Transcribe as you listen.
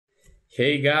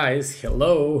Hey guys,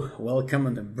 hello, welcome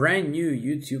on a brand new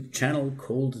YouTube channel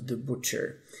called The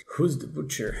Butcher. Who's The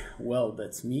Butcher? Well,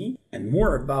 that's me. And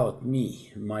more about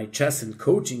me, my chess and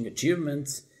coaching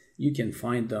achievements, you can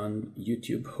find on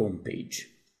YouTube homepage.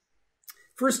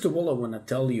 First of all, I want to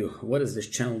tell you what is this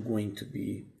channel going to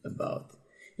be about.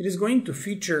 It is going to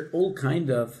feature all kind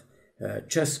of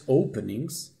chess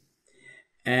openings,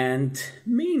 and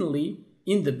mainly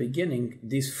in the beginning,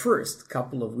 these first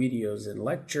couple of videos and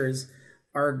lectures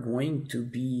are going to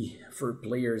be for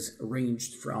players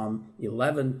ranged from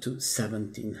 11 to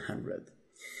 1700.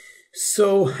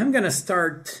 So I'm gonna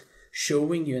start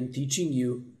showing you and teaching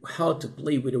you how to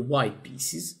play with the white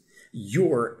pieces.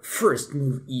 Your first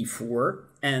move e4,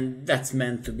 and that's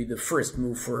meant to be the first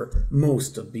move for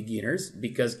most of beginners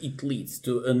because it leads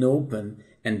to an open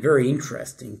and very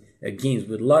interesting games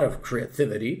with a lot of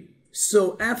creativity.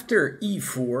 So after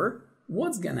e4,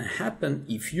 what's gonna happen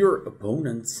if your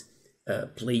opponents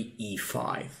play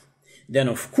e5? Then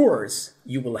of course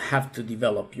you will have to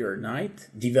develop your knight,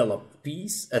 develop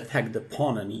piece, attack the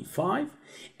pawn on e5,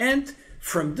 and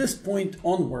from this point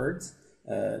onwards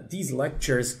these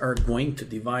lectures are going to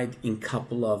divide in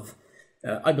couple of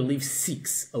I believe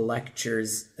 6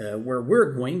 lectures where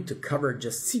we're going to cover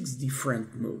just 6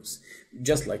 different moves.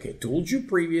 Just like I told you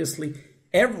previously,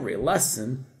 every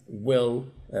lesson will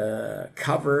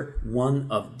cover one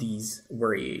of these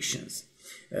variations.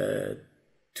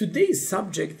 Today's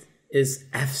subject is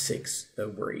f6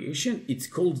 variation. It's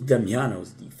called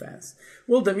Damiano's defense.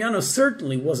 Well, Damiano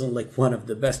certainly wasn't like one of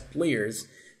the best players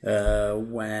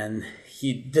when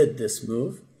he did this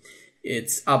move.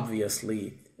 It's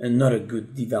obviously not a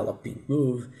good developing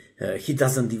move. He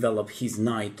doesn't develop his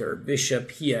knight or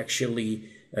bishop. He actually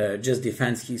just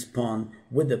defends his pawn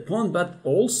with the pawn, but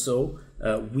also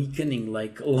weakening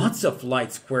like lots of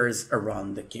light squares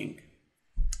around the king.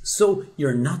 So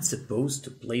you're not supposed to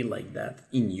play like that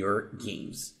in your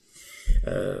games.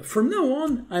 From now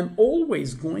on, I'm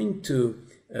always going to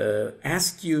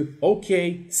ask you,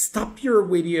 okay, stop your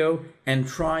video and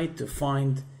try to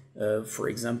find, for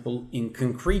example, in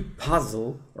concrete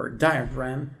puzzle or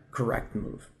diagram, correct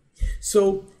move.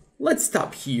 So let's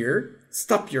stop here,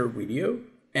 stop your video,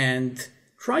 and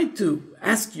try to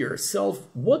ask yourself,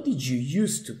 what did you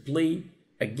use to play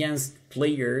against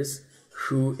players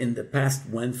who in the past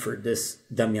went for this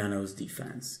Damiano's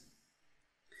defense?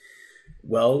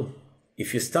 Well,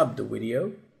 if you stop the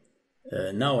video,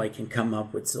 now I can come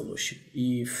up with solution.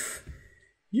 If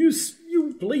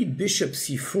you played bishop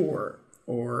c4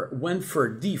 or went for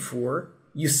d4,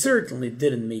 you certainly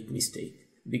didn't make mistake,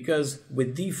 because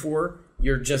with d4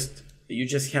 you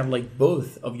just have like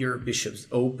both of your bishops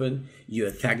open. You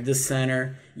attack the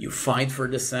center, you fight for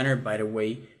the center. By the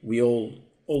way, we all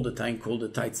the time call the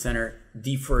tight center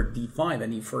d4 d5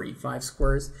 and e4 e5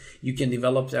 squares. You can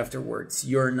develop afterwards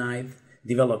your knight,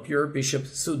 develop your bishop,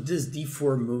 so this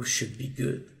d4 move should be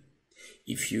good.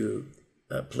 If you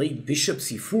played bishop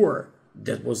c4,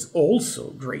 that was also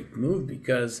a great move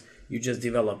because you just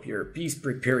develop your piece,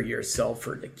 prepare yourself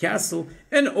for the castle,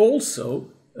 and also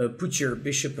put your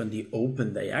bishop on the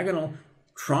open diagonal,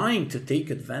 trying to take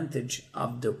advantage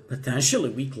of the potentially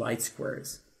weak light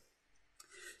squares.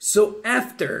 So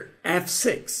after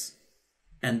f6,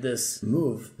 and this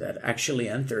move that actually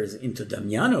enters into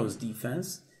Damiano's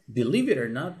defense, believe it or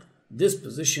not, this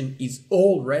position is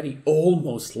already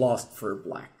almost lost for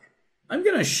black. I'm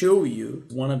gonna show you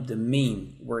one of the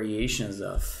main variations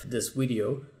of this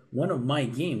video, one of my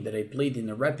game that I played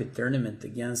in a rapid tournament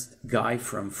against a guy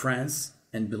from France,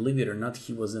 and believe it or not,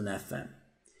 he was an FM.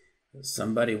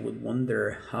 Somebody would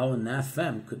wonder how an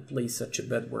FM could play such a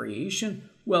bad variation.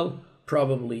 Well,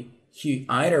 probably he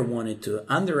either wanted to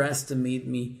underestimate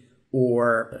me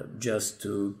or just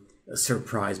to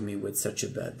surprise me with such a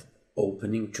bad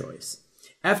opening choice.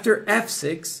 After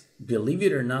f6, believe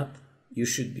it or not, you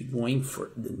should be going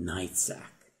for the knight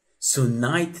sack. So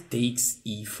knight takes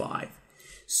e5.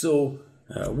 So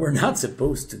we're not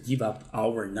supposed to give up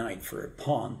our knight for a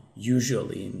pawn,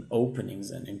 usually in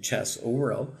openings and in chess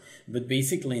overall, but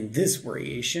basically in this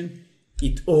variation,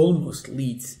 it almost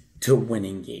leads to a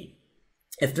winning game.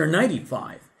 After knight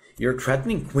e5, you're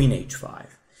threatening queen h5,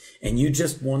 and you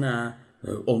just wanna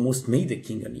almost make the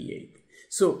king on e8.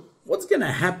 So what's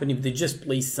gonna happen if they just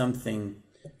play something,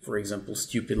 for example,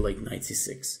 stupid like knight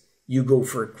c6? You go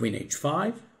for queen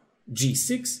h5,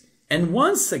 g6, and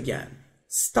once again,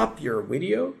 stop your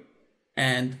video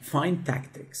and find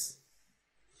tactics.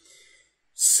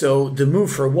 So the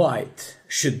move for white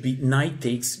should be knight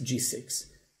takes g6.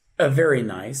 A very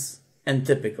nice and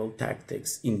typical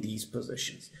tactics in these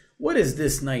positions. What is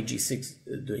this knight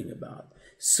g6 doing about?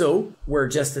 So we're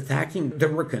just attacking the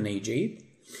rook on h8,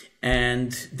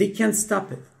 and they can't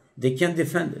stop it. They can't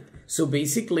defend it. So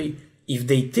basically, if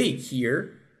they take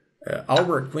here,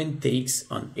 our queen takes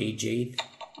on h8,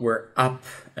 we're up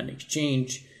an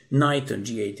exchange, knight on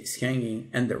g8 is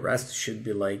hanging, and the rest should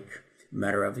be like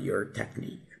matter of your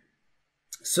technique.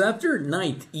 So after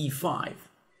knight e5,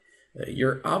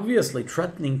 you're obviously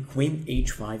threatening queen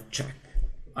h5 check,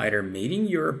 either mating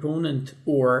your opponent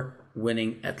or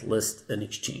winning at least an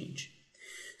exchange.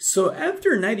 So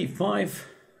after knight e5,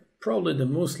 probably the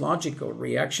most logical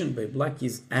reaction by black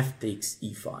is f takes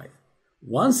e5.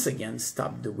 Once again,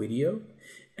 stop the video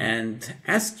and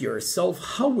ask yourself,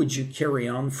 how would you carry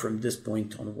on from this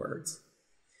point onwards?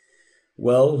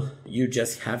 Well, you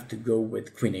just have to go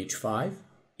with queen h5,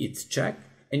 it's check,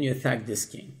 and you attack this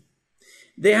king.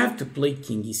 They have to play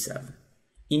king e7.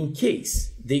 In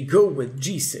case they go with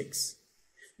g6,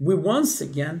 we once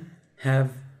again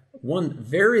have one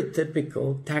very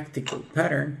typical tactical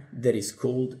pattern that is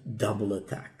called double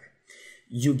attack.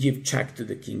 You give check to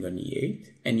the king on e8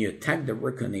 and you attack the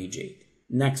rook on h8.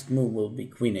 Next move will be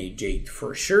queen h8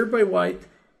 for sure by white,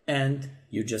 and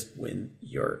you just win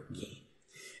your game.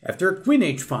 After queen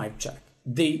h5 check,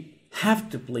 they have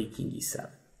to play king e7.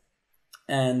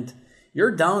 And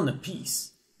you're down a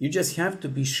piece. You just have to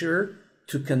be sure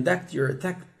to conduct your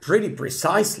attack pretty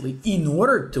precisely in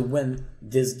order to win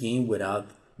this game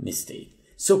without mistake.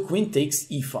 So queen takes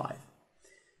e5.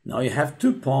 Now you have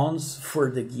two pawns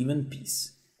for the given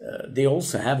piece. They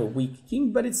also have a weak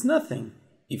king, but it's nothing.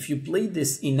 If you play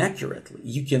this inaccurately,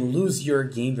 you can lose your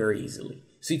game very easily.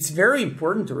 So it's very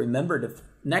important to remember the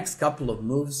next couple of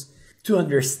moves to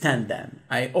understand them.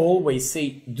 I always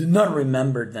say, do not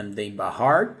remember them by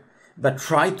heart, but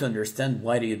try to understand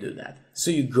why do you do that.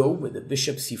 So you go with the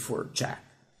bishop c4 check.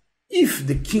 If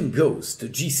the king goes to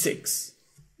g6,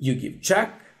 you give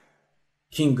check,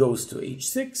 king goes to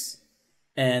h6,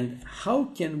 and how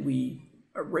can we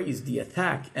raise the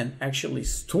attack and actually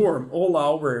storm all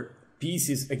our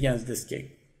pieces against this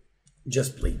king?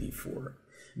 Just play d4.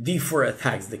 d4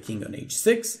 attacks the king on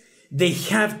h6. They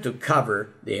have to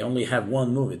cover, they only have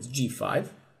one move, it's g5,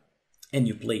 and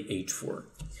you play h4.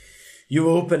 You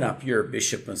open up your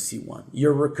bishop on c1,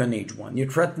 your rook on h1, you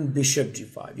threaten bishop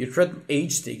g5, you threaten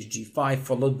h takes g5,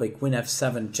 followed by queen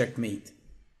f7, checkmate.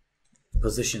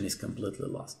 Position is completely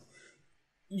lost.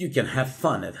 You can have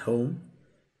fun at home,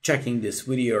 checking this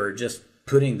video or just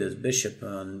putting this bishop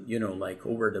on, like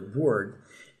over the board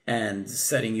and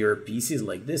setting your pieces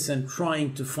like this and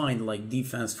trying to find like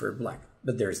defense for black.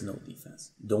 But there's no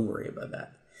defense. Don't worry about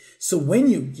that. So when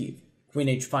you give queen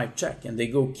h5 check and they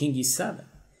go king e7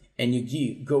 and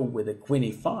you go with a queen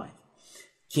a5,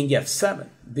 king f7,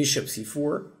 bishop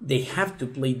c4, they have to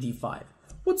play d5.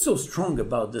 What's so strong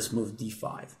about this move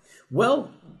d5?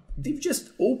 Well, they've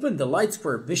just opened the light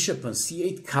square bishop on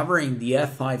c8 covering the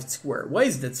f5 square. Why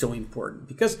is that so important?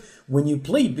 Because when you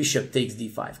play bishop takes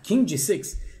d5, king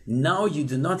g6, now you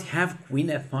do not have queen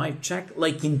f5 check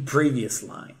like in previous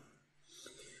line.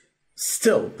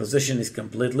 Still, position is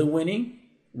completely winning,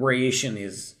 variation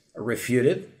is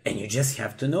refuted, and you just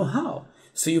have to know how.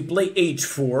 So you play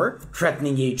h4,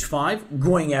 threatening h5,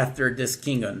 going after this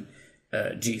king on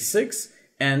g6,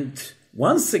 and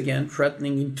once again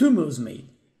threatening in two moves made.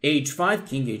 h5,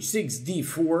 king h6,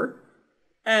 d4,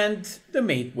 and the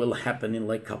mate will happen in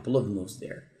like a couple of moves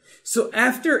there. So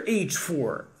after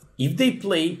h4, if they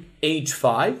play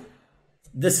h5,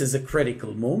 this is a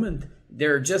critical moment.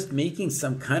 They're just making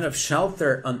some kind of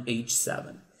shelter on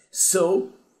h7.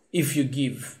 So if you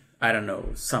give, I don't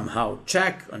know, somehow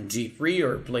check on g3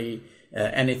 or play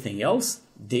anything else,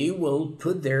 they will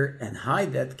put there and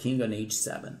hide that king on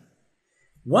h7.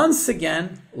 Once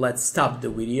again, let's stop the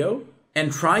video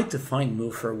and try to find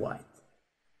move for white.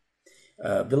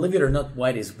 Believe it or not,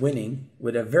 white is winning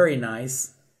with a very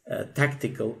nice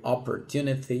tactical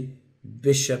opportunity,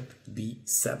 bishop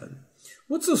b7.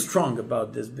 What's so strong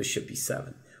about this bishop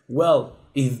e7? Well,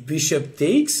 if bishop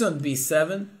takes on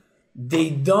b7, they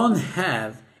don't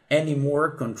have any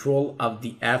more control of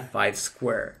the f5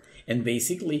 square. And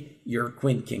basically, your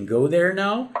queen can go there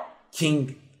now.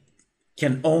 King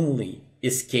can only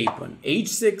escape on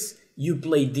h6. You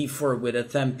play d4 with a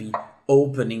tempi,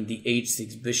 opening the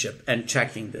h6 bishop and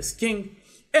checking this king.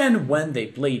 And when they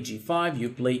play g5, you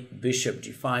play bishop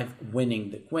g5,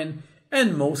 winning the queen,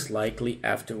 and most likely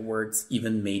afterwards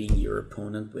even mating your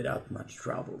opponent without much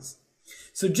troubles.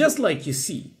 So just like you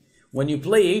see, when you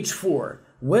play h4,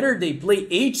 whether they play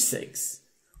h6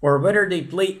 or whether they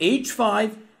play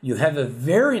h5, you have a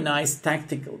very nice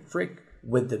tactical trick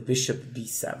with the bishop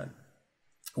b7.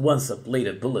 Once I played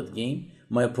a bullet game,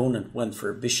 my opponent went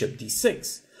for bishop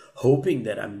d6, hoping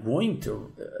that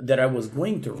I was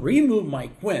going to remove my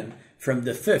queen from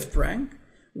the 5th rank,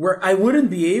 where I wouldn't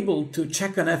be able to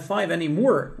check on f5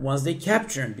 anymore once they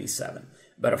capture on b7.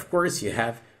 But of course you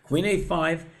have queen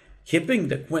a5, keeping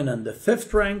the queen on the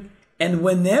 5th rank, and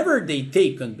whenever they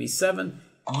take on b7,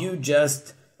 you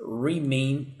just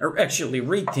retain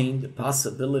the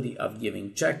possibility of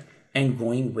giving check and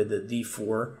going with the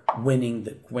d4, winning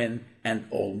the queen and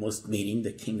almost meeting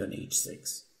the king on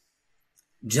h6.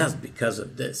 Just because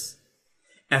of this,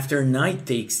 after knight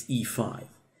takes e5,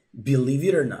 believe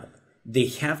it or not, they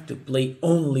have to play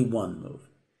only one move.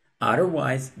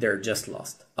 Otherwise, they're just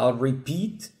lost. I'll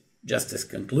repeat just as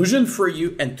conclusion for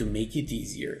you and to make it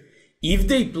easier. If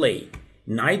they play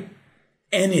knight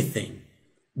anything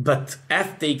but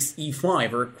f takes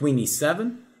e5 or queen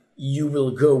e7, you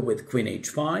will go with queen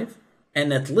h5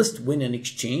 and at least win an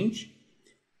exchange.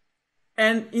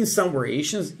 And in some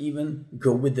variations, even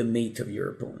go with the mate of your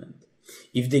opponent.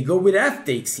 If they go with f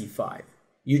takes e5,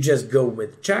 you just go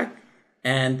with check.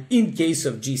 And in case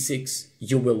of g6,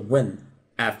 you will win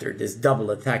after this double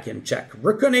attack and check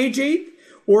rook on h8.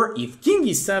 Or if king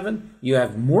e7, you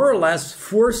have more or less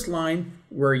forced line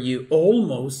where you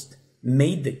almost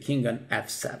made the king on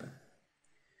f7.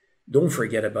 Don't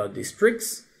forget about these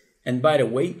tricks. And by the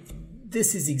way,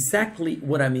 this is exactly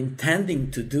what I'm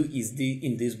intending to do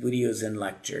in these videos and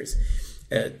lectures.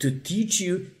 To teach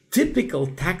you typical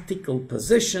tactical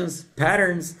positions,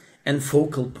 patterns, and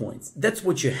focal points. That's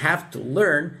what you have to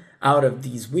learn out of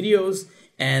these videos.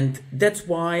 And that's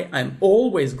why I'm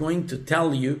always going to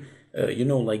tell you,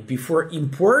 like before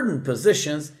important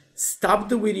positions, stop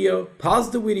the video,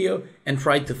 pause the video, and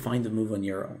try to find the move on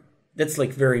your own. That's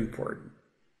like very important.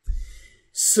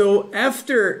 So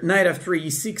after knight f3,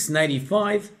 e6, knight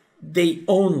e5, they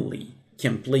only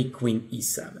can play queen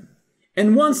e7.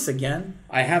 And once again,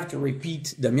 I have to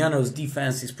repeat, Damiano's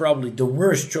defense is probably the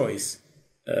worst choice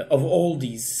of all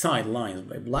these side lines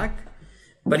by black,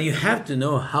 but you have to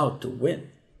know how to win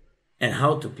and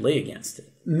how to play against it.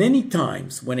 Many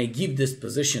times when I give this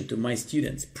position to my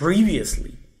students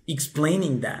previously,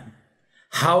 explaining them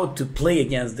how to play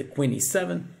against the queen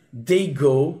e7, they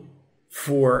go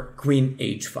for queen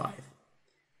h5.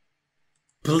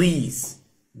 Please,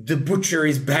 the butcher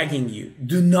is begging you,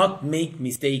 do not make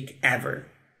mistake ever.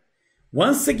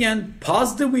 Once again,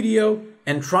 pause the video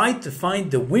and try to find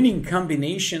the winning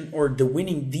combination or the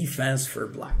winning defense for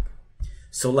black.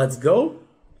 So let's go.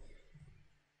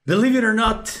 Believe it or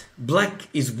not, black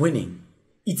is winning.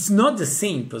 It's not the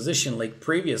same position like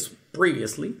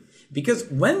previously, because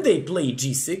when they play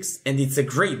g6, and it's a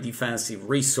great defensive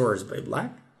resource by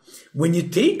black, when you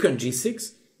take on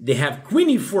g6, they have queen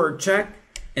e4 check,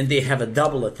 and they have a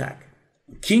double attack.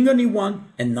 King on e1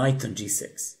 and knight on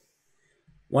g6.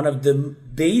 One of the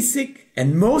basic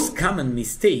and most common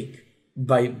mistake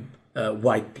by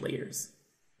white players.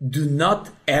 Do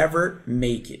not ever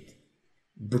make it.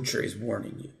 Butcher is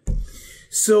warning you.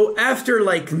 So after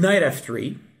like knight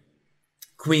f3,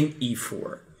 queen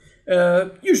e4,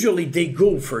 usually they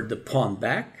go for the pawn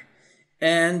back,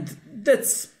 and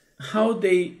that's how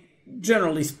they,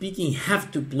 generally speaking,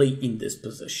 have to play in this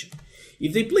position.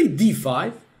 If they play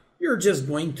d5, you're just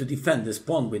going to defend this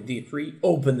pawn with d3,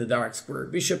 open the dark square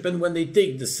bishop, and when they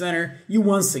take the center, you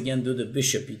once again do the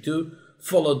bishop e2,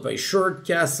 followed by short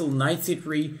castle, knight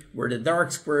c3, where the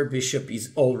dark square bishop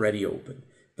is already open.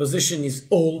 Position is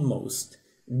almost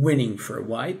winning for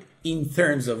white in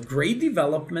terms of great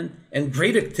development and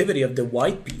great activity of the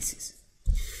white pieces.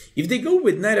 If they go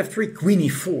with knight f3, queen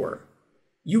e4,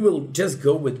 you will just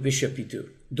go with bishop e2.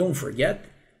 Don't forget,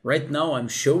 right now I'm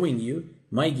showing you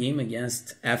my game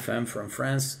against FM from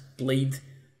France, played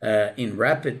in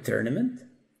rapid tournament.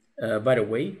 By the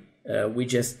way, we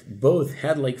just both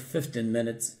had like 15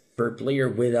 minutes per player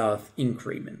without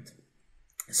increment.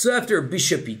 So after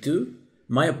bishop e2,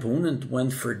 my opponent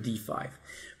went for d5.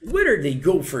 Whether they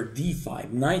go for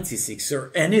d5, knight c6,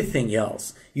 or anything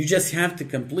else, you just have to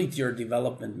complete your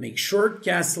development, make short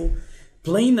castle,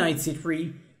 play knight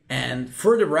c3, and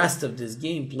for the rest of this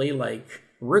game, play like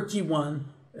rook e1,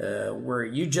 where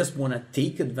you just want to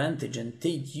take advantage and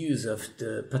take use of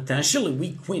the potentially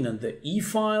weak queen on the e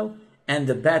file and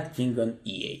the bad king on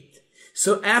e8.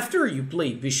 So after you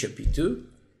played bishop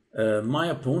e2, my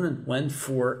opponent went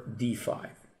for d5.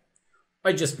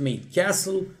 I just made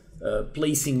castle,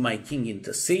 placing my king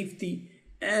into safety,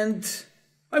 and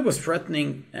I was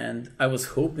threatening and I was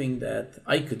hoping that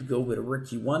I could go with rook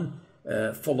e1,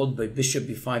 followed by bishop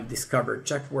b5, discover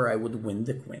check, where I would win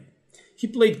the queen. He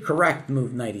played correct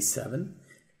move knight e7,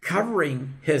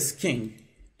 covering his king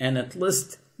and at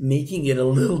least making it a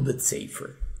little bit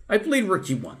safer. I played rook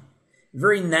e1.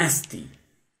 Very nasty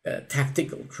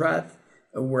tactical threat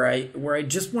where I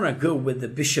just want to go with the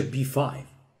bishop b5.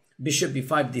 Bishop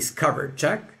b5 discovered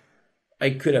check. I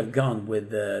could have gone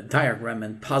with the diagram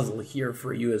and puzzle here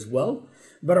for you as well.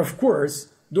 But of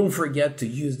course, don't forget to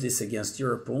use this against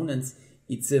your opponents.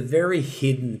 It's a very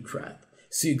hidden threat.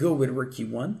 So you go with rook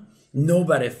e1.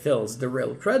 Nobody feels the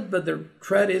real threat, but the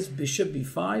threat is bishop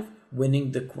b5,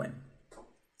 winning the queen.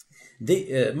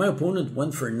 My opponent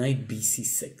went for knight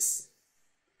bc6.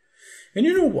 And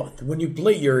you know what? When you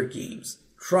play your games,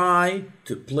 try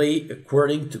to play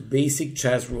according to basic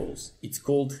chess rules. It's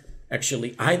called,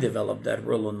 actually, I developed that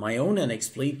rule on my own and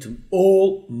explained to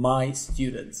all my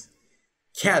students.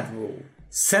 CAD rule,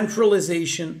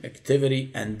 centralization,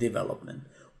 activity, and development.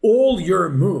 All your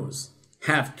moves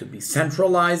have to be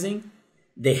centralizing.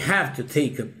 They have to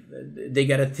they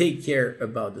gotta take care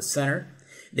about the center.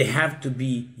 They have to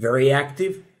be very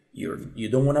active. You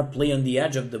don't want to play on the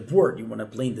edge of the board. You want to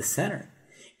play in the center.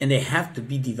 And they have to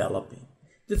be developing.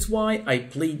 That's why I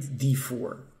played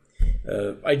d4.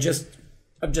 I've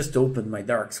just opened my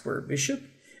dark square bishop,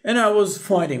 and I was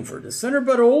fighting for the center,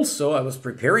 but also I was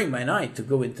preparing my knight to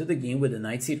go into the game with a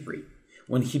knight c3.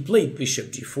 When he played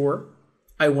bishop g4,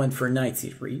 I went for knight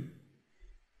c3,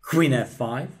 queen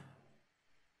f5,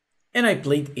 and I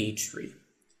played h3.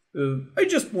 I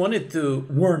just wanted to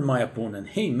warn my opponent,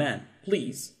 hey man,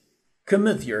 please,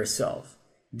 commit yourself.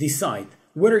 Decide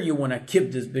whether you want to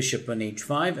keep this bishop on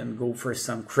h5 and go for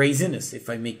some craziness if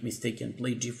I make mistake and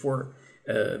play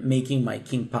g4, making my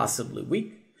king possibly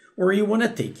weak, or you want to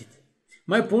take it.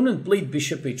 My opponent played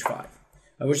bishop h5.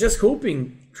 I was just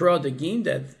hoping throughout the game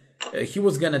that he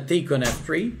was going to take on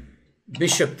f3,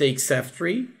 bishop takes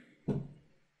f3,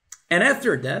 and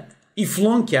after that, if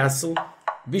long castle,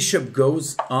 bishop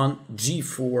goes on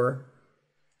g4,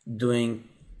 doing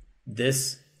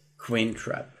this queen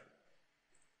trap.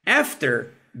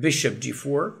 After bishop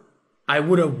g4, I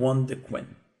would have won the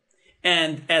queen.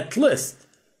 And at least,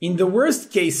 in the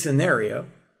worst case scenario,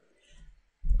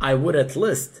 I would at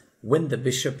least win the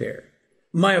bishop pair.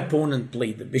 My opponent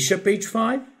played the bishop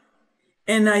h5,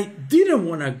 and I didn't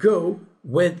want to go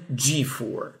with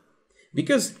g4.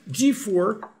 Because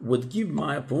g4 would give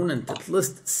my opponent at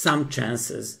least some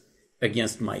chances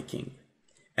against my king.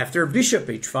 After bishop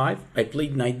h5, I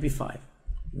played knight b5.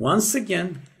 Once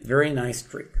again, very nice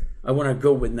trick. I want to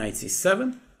go with knight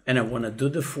c7, and I want to do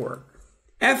the fork.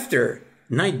 After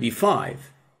knight b5,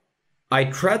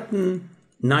 I threaten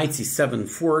knight c7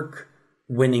 fork,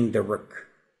 winning the rook.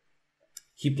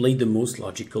 He played the most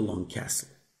logical long castle.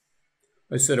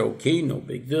 I said, okay, no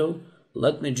big deal.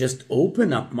 Let me just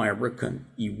open up my rook on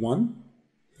e1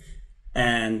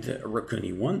 and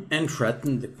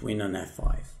threaten the queen on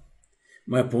f5.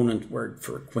 My opponent worked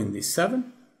for queen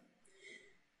d7.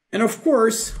 And of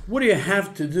course, what do you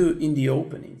have to do in the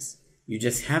openings? You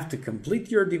just have to complete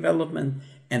your development.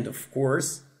 And of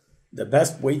course, the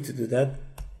best way to do that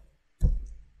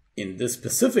in this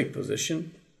specific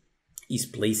position is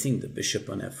placing the bishop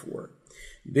on f4.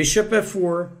 Bishop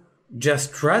f4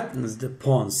 just threatens the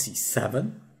pawn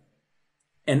c7.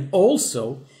 And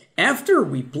also, after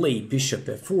we play bishop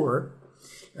f4,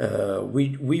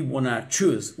 we want to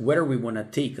choose whether we want to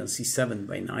take on c7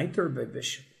 by knight or by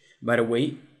bishop. By the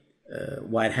way,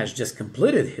 White has just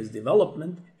completed his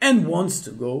development and wants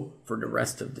to go for the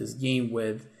rest of this game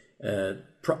with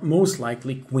most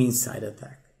likely queenside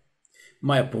attack.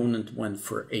 My opponent went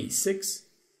for a6.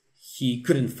 He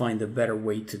couldn't find a better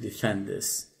way to defend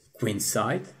this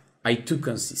queenside. I took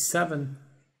on c7,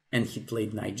 and he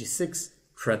played knight g6,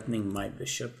 threatening my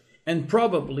bishop, and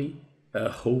probably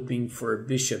hoping for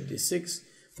bishop d6,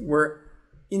 where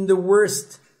in the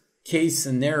worst case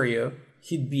scenario,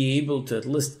 he'd be able to at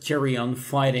least carry on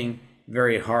fighting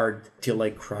very hard till I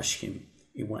crush him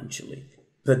eventually.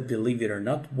 But believe it or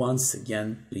not, once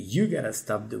again, you gotta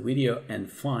stop the video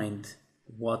and find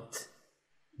what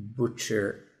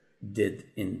Butcher did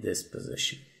in this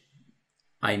position.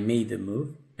 I made a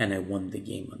move and I won the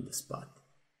game on the spot.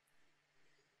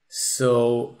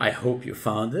 So I hope you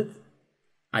found it.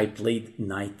 I played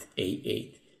knight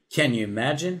a8. Can you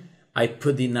imagine? I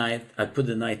put the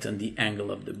knight on the angle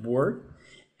of the board,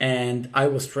 and I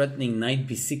was threatening knight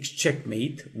b6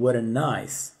 checkmate. What a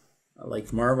nice,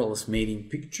 like marvelous mating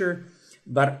picture.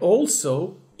 But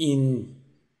also in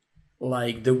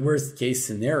like the worst case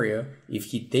scenario, if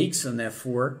he takes on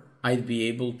f4, I'd be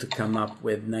able to come up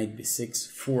with knight b6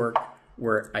 fork,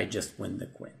 where I just win the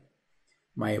queen.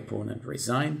 My opponent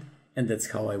resigned, and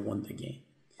that's how I won the game.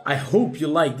 I hope you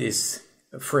like this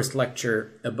first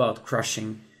lecture about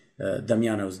crushing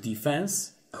Damiano's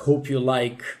defense. I hope you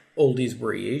like all these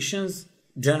variations.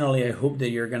 Generally, I hope that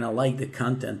you're gonna like the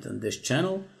content on this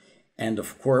channel. And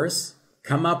of course,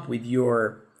 come up with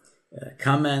your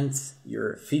comments,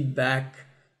 your feedback,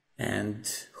 and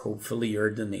hopefully your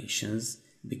donations,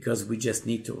 because we just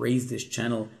need to raise this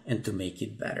channel and to make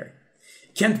it better.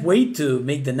 Can't wait to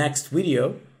make the next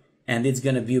video, and it's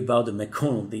going to be about the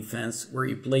McConnell defense, where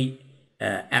you play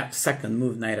second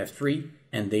move knight f3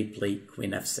 and they play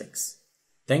queen f6.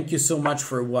 Thank you so much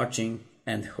for watching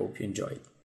and hope you enjoyed.